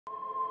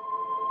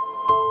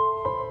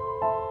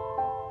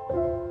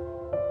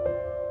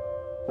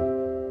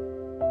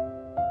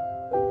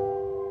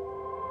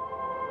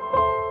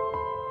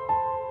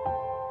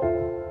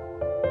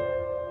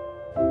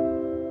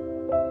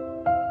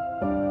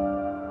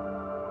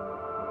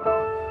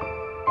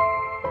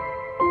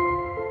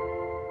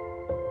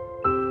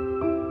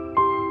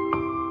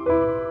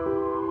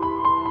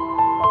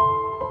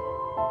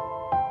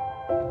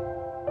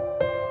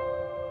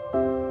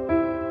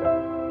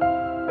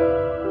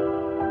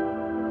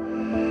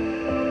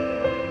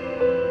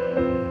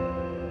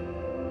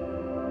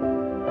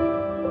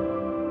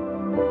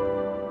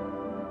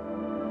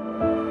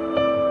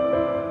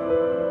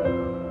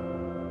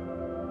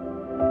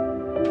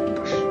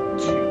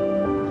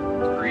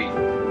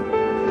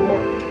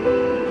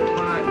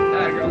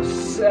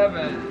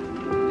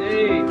7,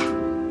 8,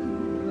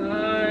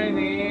 9,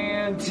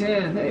 and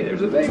 10. Hey,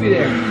 there's a baby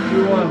there.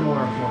 Do one more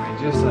for me,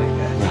 just like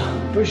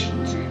that. Push it.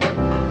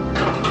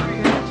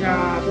 Good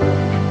job.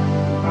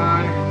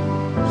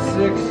 5,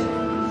 6,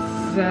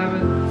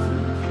 7,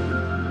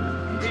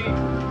 8,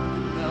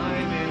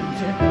 9, and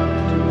 10.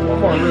 Do one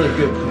more really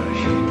good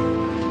push.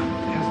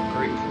 That's a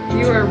great push.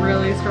 You are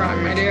really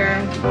strong, my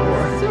dear. 4,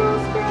 So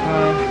strong.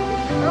 5,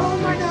 Oh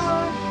my 6,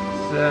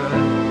 gosh. 7, 8,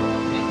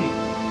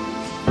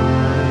 9,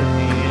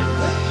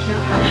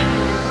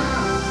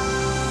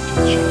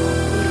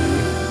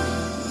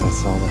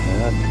 That's all I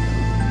had.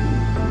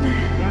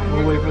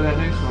 we'll wait for that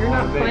next one. You're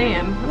not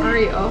playing, are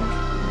you?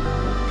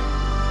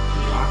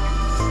 Rock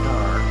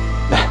star.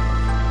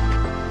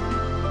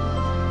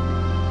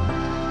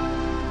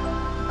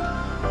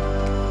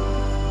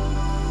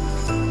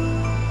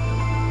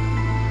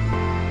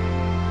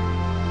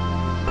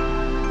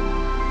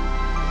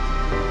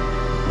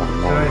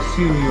 So I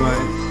assume you want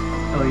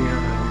Eliana on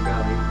your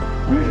belly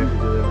right after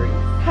delivery.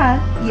 Huh?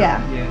 Yeah.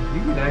 Yeah,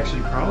 you could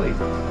actually probably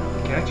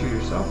catch her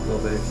yourself a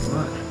little bit if you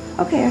want.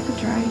 Okay, I could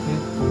try.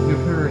 Yeah. You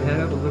put her head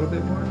up a little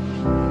bit more.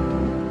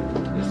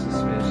 Just a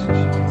smidge so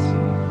she can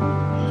see.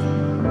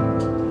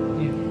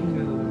 Yeah, you can do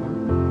a little more.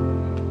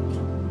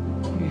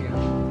 Here you go.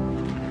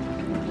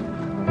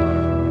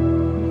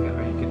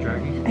 Are you good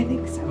dragging? I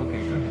think so.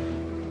 Okay, go ahead.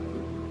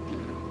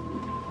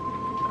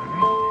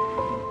 Alright.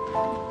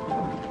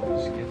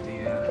 Just get the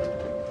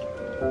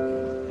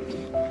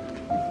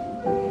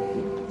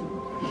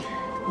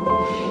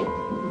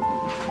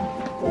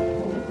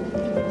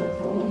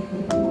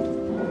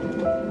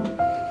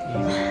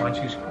easy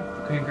punches.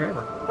 Couldn't grab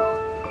her.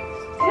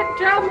 Good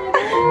job, my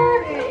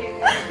dear.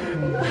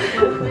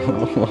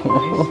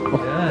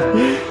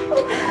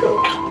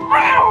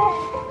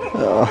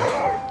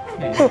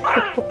 Nicely done.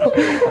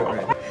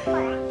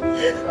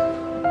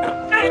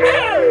 Hey.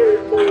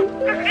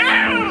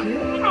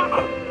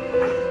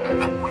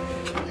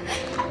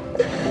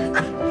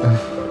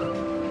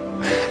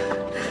 Alright.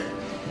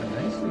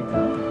 Nicely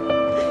done.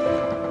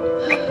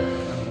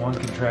 One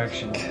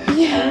contraction.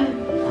 Yeah. 3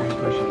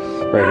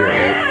 pushes. Right here,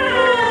 right?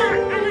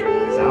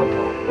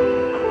 Southpaw.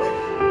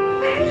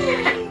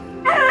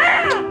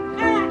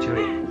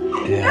 Chewy.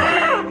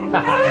 Yeah. You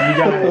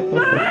got it.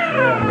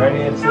 Yeah, right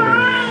hand center.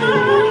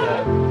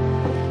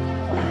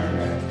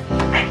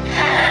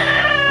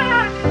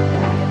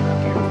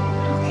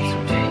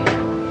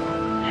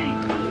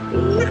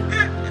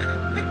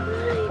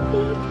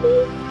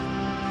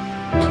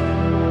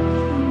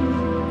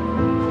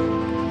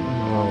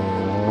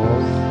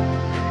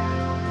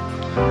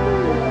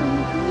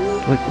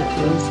 Look at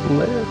those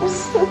lips.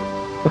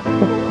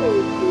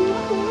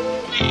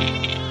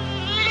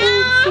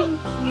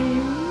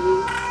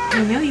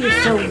 I know you're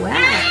so wet.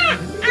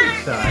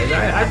 Good size.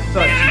 I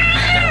thought she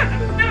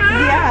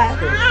Yeah.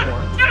 was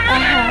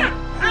Uh-huh.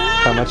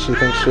 How much do you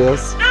think she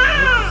is?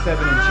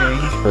 7 and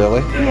change.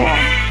 Really? Yeah.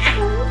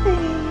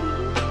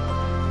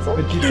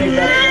 But you think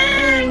that?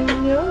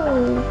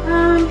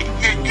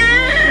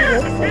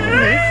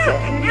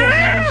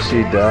 She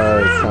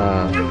does,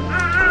 huh?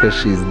 Because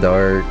she's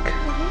dark.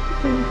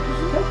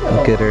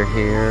 Look at her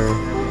hair.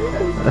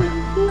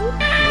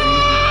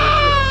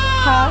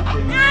 Huh?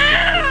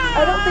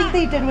 I don't think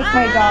they did with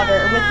my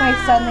daughter. With my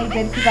son they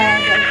did because I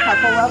had a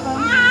couple of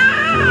them.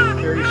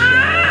 Very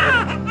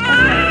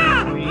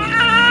shallow. Queen.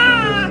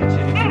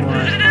 If you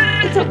want.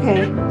 It's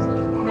okay.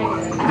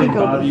 Did it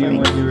bother you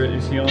when you were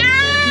healing?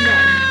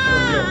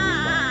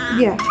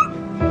 Yeah.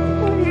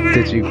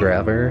 Did you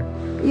grab her?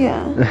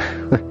 Yeah.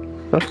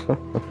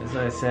 That's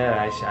what I said.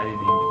 I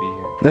didn't need to be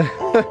here.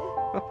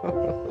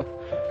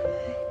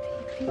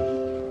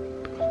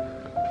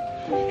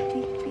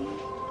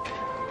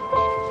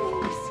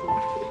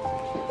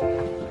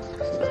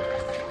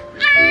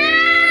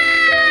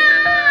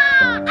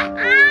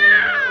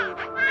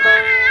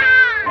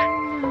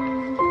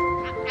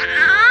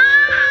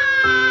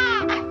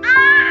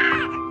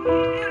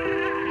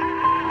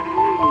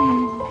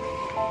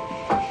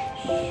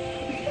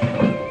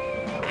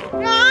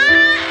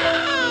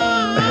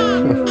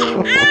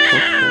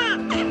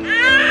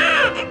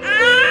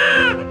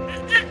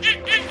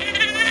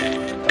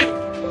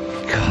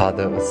 God,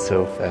 that was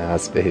so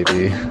fast,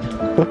 baby.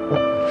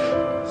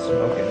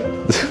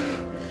 Smoking.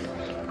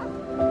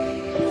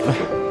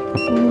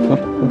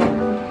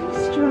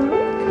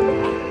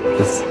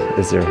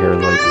 Is her hair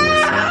like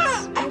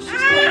this?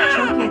 She's got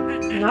chunky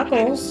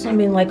knuckles. I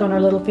mean, like on her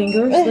little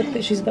fingers.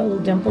 Look, she's got little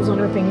dimples on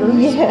her fingers.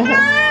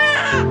 Yeah.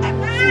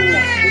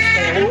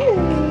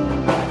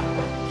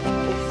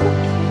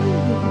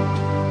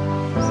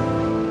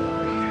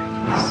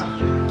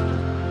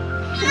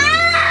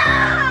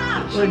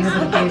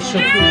 Another day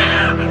she'll pee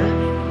down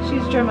here.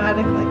 She's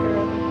dramatic like her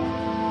other.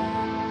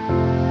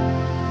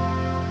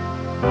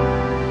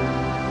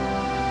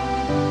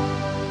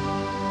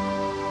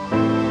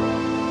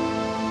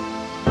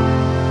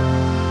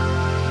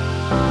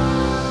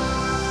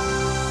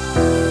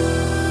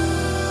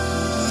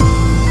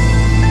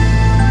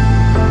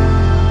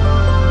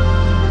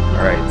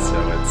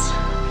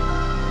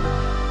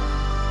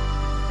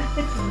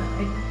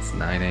 It's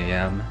 9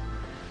 a.m.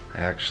 I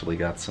actually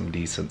got some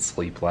decent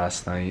sleep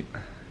last night.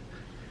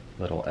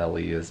 Little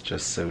Ellie is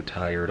just so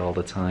tired all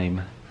the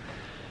time.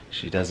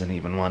 She doesn't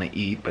even want to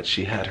eat, but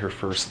she had her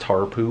first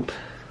tar poop.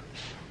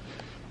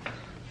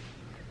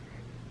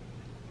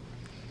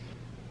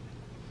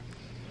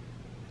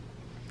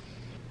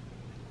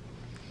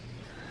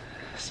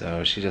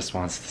 So she just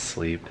wants to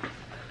sleep.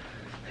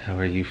 How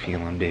are you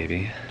feeling,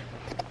 baby?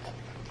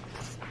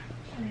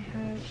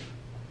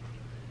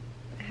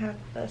 I have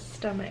the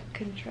stomach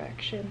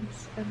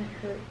contractions and it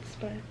hurts,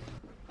 but...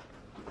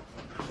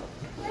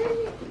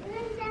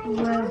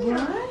 What?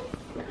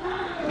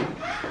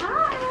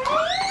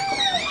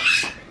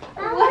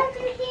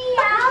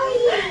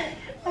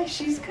 Oh,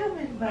 she's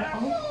coming, but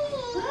oh,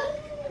 look,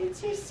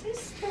 it's your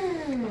sister.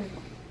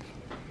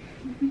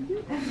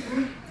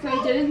 So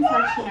I did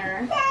infection her.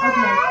 Okay.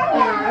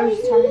 I was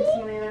just talking to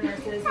some of the other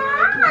nurses, and they're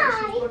like,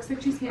 she looks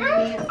like she's handing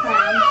me. It's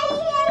fine.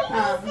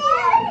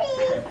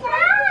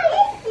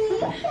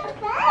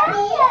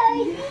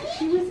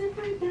 She was in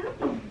my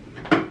bathroom.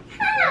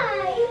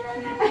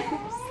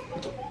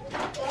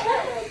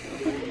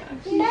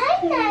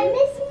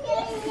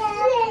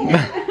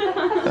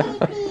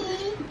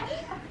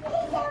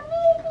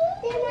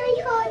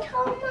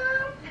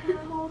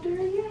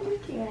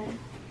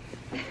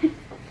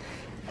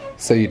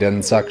 So you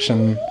didn't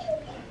suction?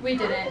 We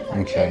didn't.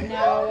 Okay.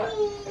 No.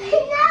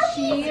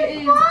 She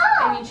is,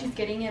 I mean, she's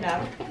getting it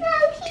up.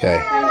 Okay. I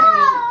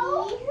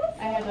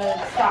had to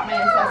stop my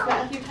assessment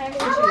a few times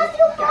when she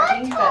was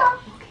gagging, but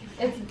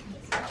it's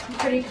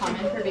pretty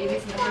common for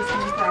babies in the first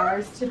 24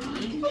 hours to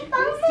be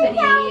steady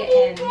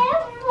and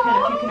kind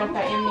of picking up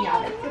that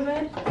amniotic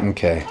fluid.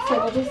 Okay. So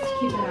we'll just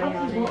keep an eye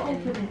on it.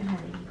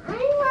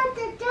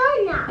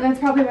 And that's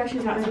probably why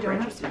she's not super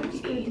interested in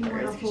eating,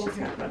 because she's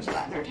got a bunch of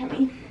that in her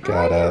tummy.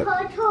 Got it.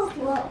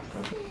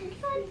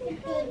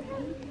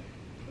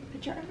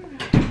 Put your arm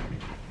around.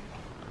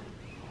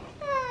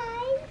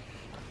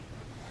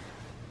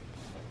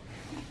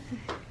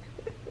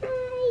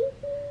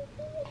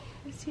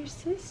 It's your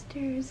sister,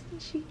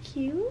 isn't she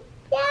cute?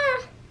 Yeah.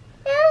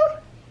 No,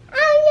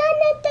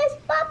 Ayana just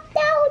popped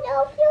out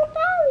of your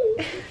belly.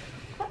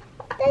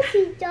 Does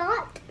he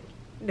talk?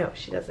 No,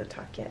 she doesn't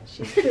talk yet.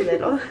 She's too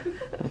little.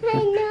 I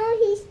know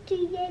he's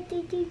too little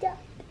to do that.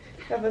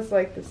 I was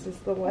like, this is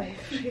the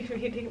life. She's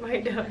eating my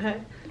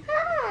donut.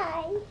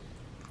 Hi.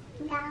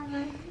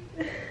 Mommy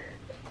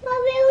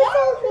was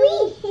so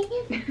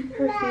sweet.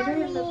 Her feet are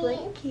in the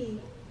blankie.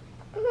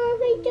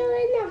 We're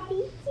doing a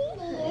beachy.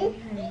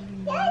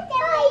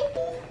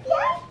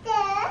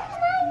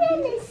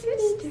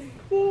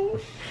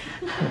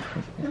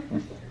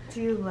 Do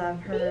you love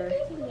her?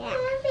 Yeah.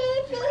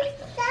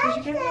 Did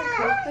you give me a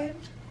Coke, babe?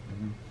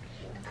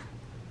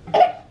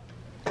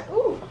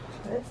 Ooh,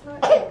 that's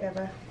not Coke,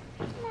 Eva.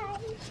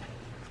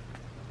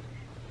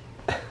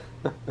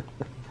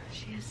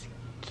 She has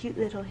cute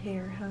little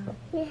hair, huh?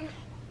 Yeah.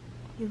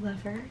 You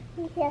love her?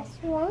 Yes,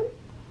 1,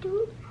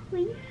 2,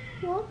 3,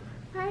 4,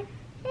 5,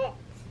 6.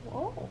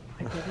 Oh,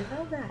 I didn't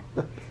know that.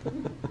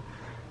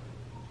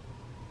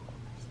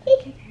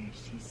 Look at her,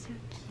 she's so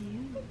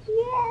cute.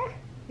 Yeah.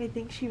 I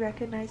think she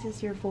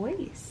recognizes your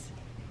voice.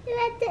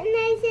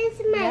 Recognizes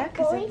my Yeah,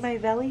 because voice. in my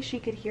belly she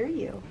could hear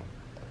you.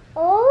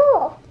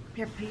 Oh.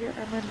 Here, put your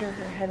arm under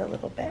her head a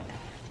little bit.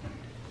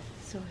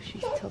 So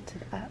she's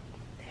tilted up.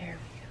 There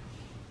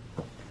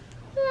we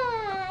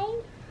Hi.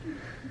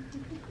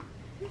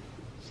 go.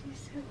 She's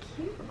so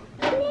cute.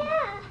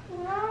 Yeah.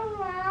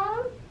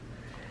 Mom.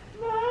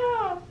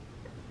 Mom.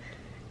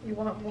 You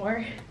want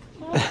more?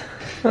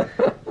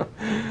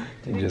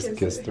 You just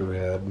kissed her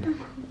head.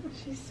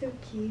 She's so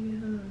cute,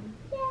 huh?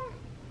 Yeah.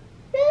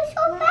 Where's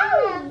her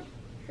belly?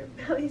 Her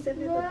belly's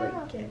under the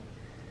blanket.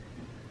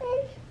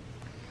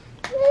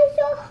 Where's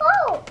her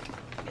hole?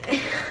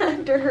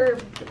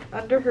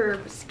 under her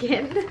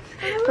skin,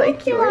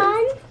 like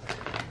yours.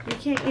 You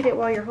can't eat it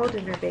while you're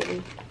holding her,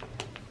 baby.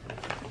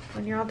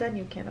 When you're all done,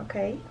 you can,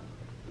 okay?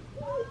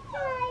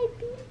 Hi,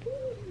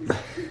 baby.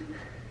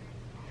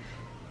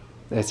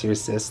 That's your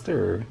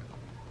sister.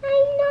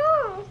 I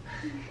know.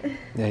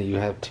 Yeah, you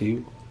have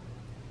two.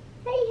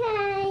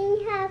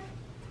 I have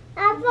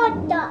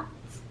avatars.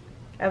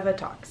 Eva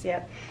talks,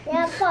 yep.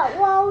 Yeah, but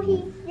while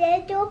he's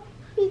little,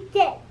 he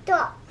can't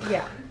talk.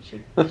 Yeah,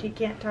 she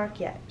can't talk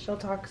yet. She'll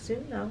talk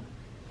soon, though.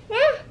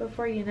 Yeah.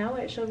 Before you know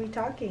it, she'll be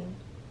talking.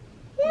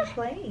 Yeah. And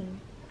playing.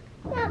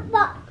 Yeah,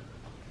 but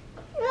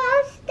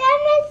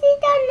stomach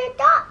is on the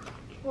top.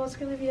 Well, it's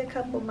going to be a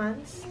couple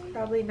months.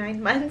 Probably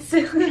 9 months.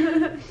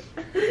 No.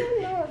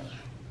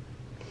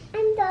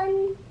 I'm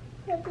done.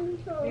 You're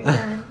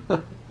done.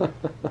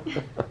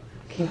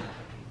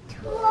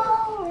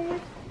 Whoa.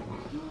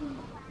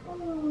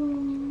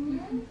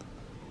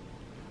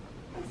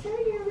 Is that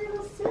your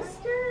little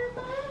sister,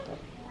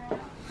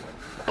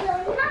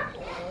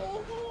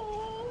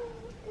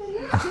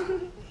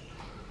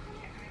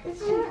 Is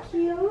she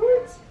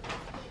cute?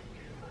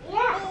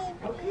 Yeah.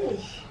 Okay.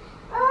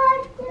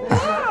 Oh,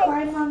 Let's not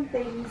climb on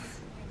things.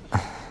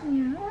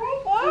 yeah.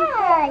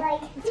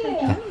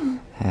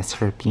 That's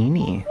her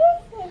beanie.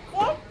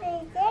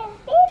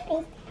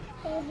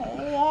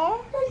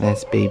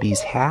 That's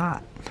baby's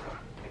hat.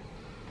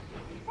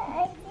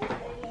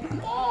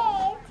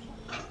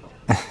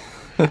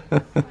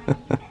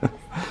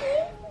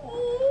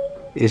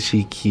 Is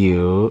she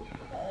cute?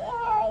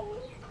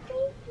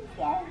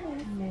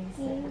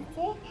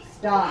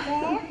 Stop.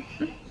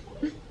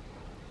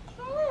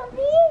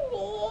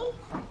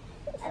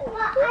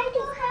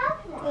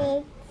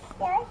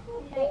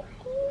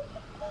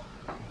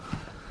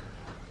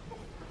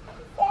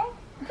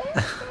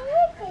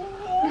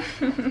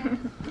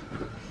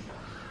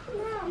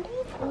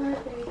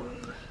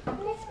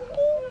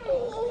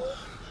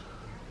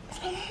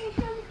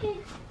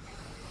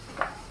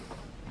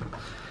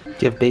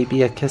 Give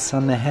baby a kiss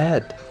on the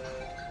head.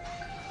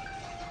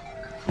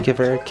 Give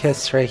her a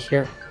kiss right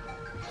here.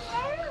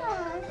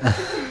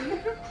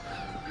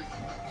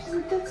 She's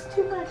like, that's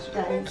too much,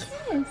 guys.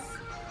 She's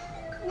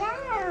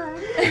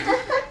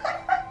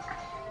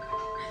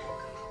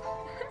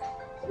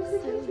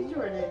like,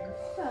 Jordan,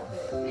 stop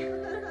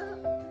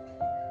it.